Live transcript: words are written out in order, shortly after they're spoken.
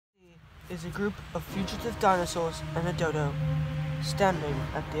is a group of fugitive dinosaurs and a dodo standing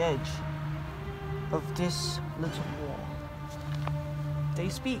at the edge of this little wall. They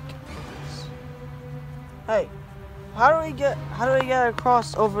speak of this. Hey, how do we get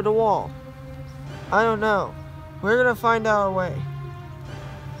across over the wall? I don't know. We're gonna find our way.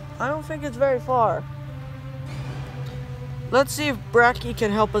 I don't think it's very far. Let's see if Bracky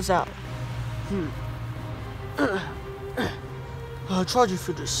can help us out. Trudging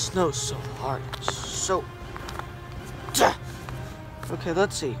through the snow so hard. So. Okay,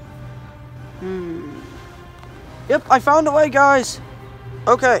 let's see. Yep, I found a way, guys.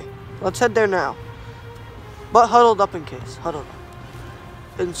 Okay, let's head there now. But huddled up in case. Huddled up.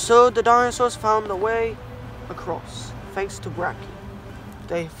 And so the dinosaurs found the way across, thanks to Bracky.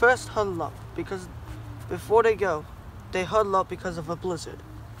 They first huddle up because before they go, they huddle up because of a blizzard.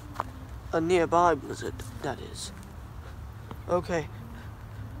 A nearby blizzard, that is. Okay.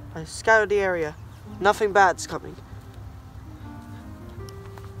 I scouted the area. Nothing bad's coming.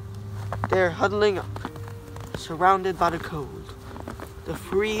 They're huddling up, surrounded by the cold. The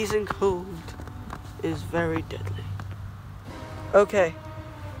freezing cold is very deadly. Okay.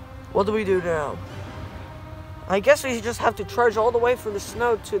 What do we do now? I guess we just have to trudge all the way through the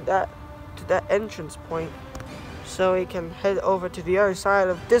snow to that entrance point so we can head over to the other side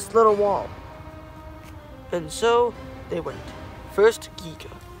of this little wall. And so they went. First, Giga.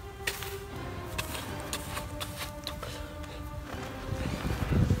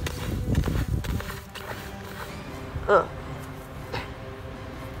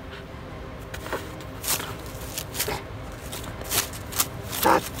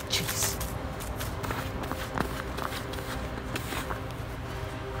 Jeez.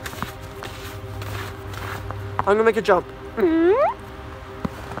 I'm gonna make a jump.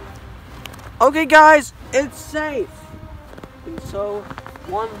 Okay, guys, it's safe. And so,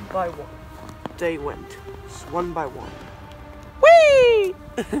 one by one, they went. Just one by one. Whee!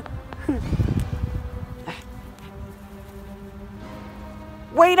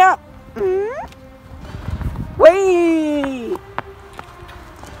 Wait up! Whee!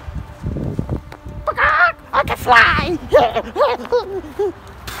 I can fly!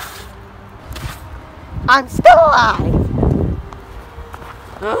 I'm still alive!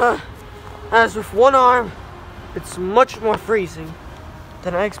 As with one arm, it's much more freezing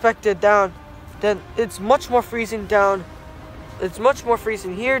than I expected it's much more freezing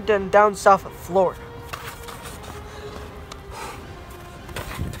here than down south of Florida.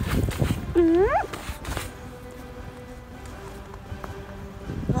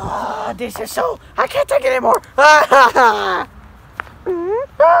 This is so... I can't take it anymore!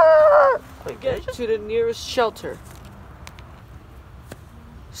 We get to the nearest shelter.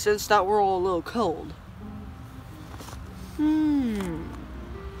 Since that we're all a little cold.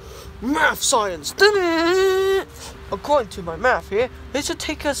 Math science! According to my math here, it should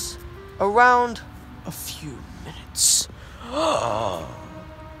take us around a few minutes.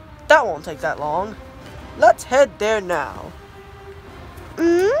 That won't take that long. Let's head there now.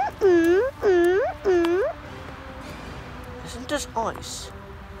 Isn't this ice?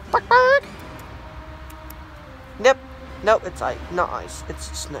 Yep. Nope, it's ice. Not ice.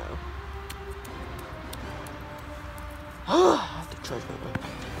 It's snow. I have to charge my way back.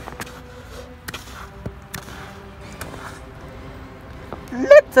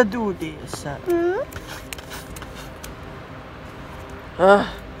 Let's do this. Why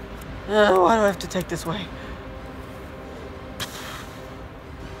do I have to take this way?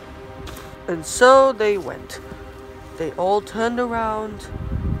 And so they went. They all turned around,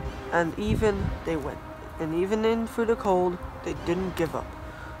 and even they went. And even in through the cold, they didn't give up.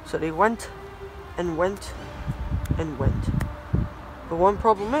 So they went and went and went. But one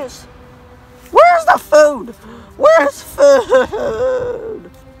problem is, where's the food? Where's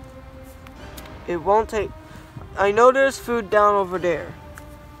food? It won't take... I know there's food down over there.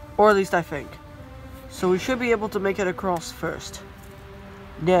 Or at least I think. So we should be able to make it across first.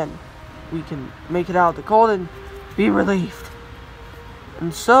 Then we can make it out of the cold and be relieved.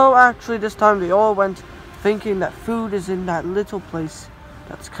 And so actually this time they all went thinking that food is in that little place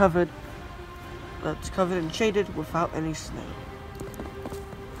that's covered and shaded without any snow.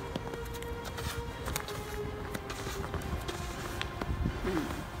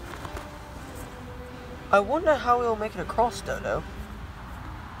 I wonder how we'll make it across, Dodo.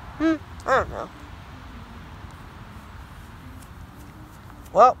 I don't know.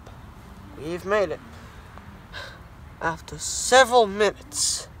 Well, we've made it. After several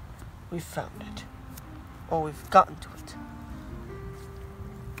minutes, we found it. Or we've gotten to it.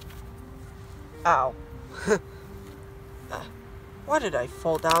 Ow. Why did I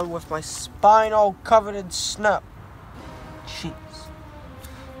fall down with my spine all covered in snow? Jeez.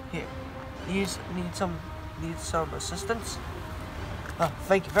 Here, need some assistance? Oh,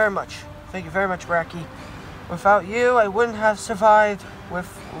 thank you very much. Thank you very much, Bracky. Without you, I wouldn't have survived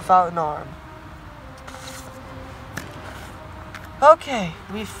without an arm. Okay,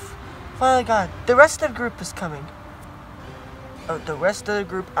 we've finally got it. The rest of the group is coming. Oh, the rest of the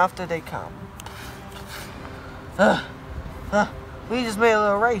group after they come. We just made a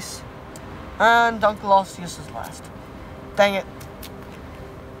little race. And Uncle Osteus is last. Dang it.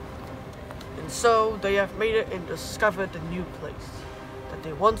 And so they have made it and discovered the new place that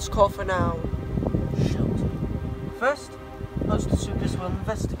they once called for now shelter. First, Hostasuchus will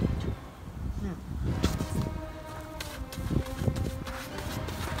investigate.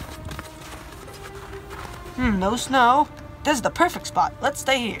 No snow. This is the perfect spot. Let's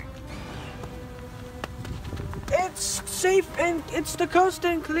stay here. It's safe and it's the coast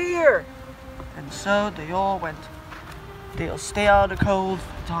and clear. And so they all went. They'll stay out of the cold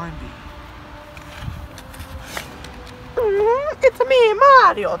for the time being. It's me,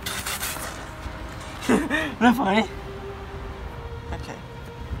 Mario. Not funny. Okay.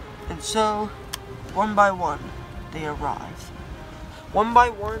 And so, one by one, they arrived. One by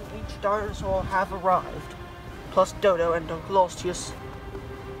one, each dinosaur have arrived, plus Dodo and Uncle Osteus,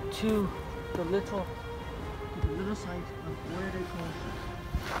 to the little site of where they call ship.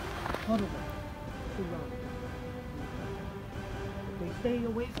 Huddle them, surround them. They stay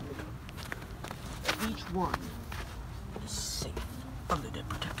away from them. And each one is safe under their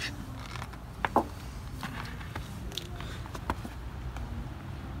protection.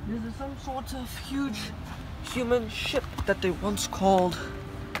 This is some sort of huge human ship that they once called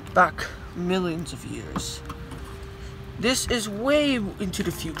back millions of years. This is way into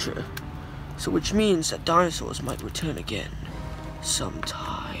the future, so which means that dinosaurs might return again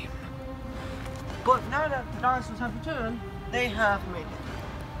sometime. But now that the dinosaurs have returned, they have made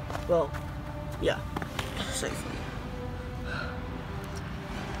it. Well, yeah, safely.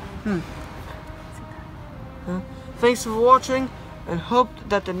 Thanks for watching, and hope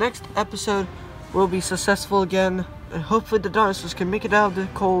that the next episode will be successful again, and hopefully the dinosaurs can make it out of the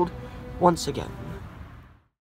cold once again.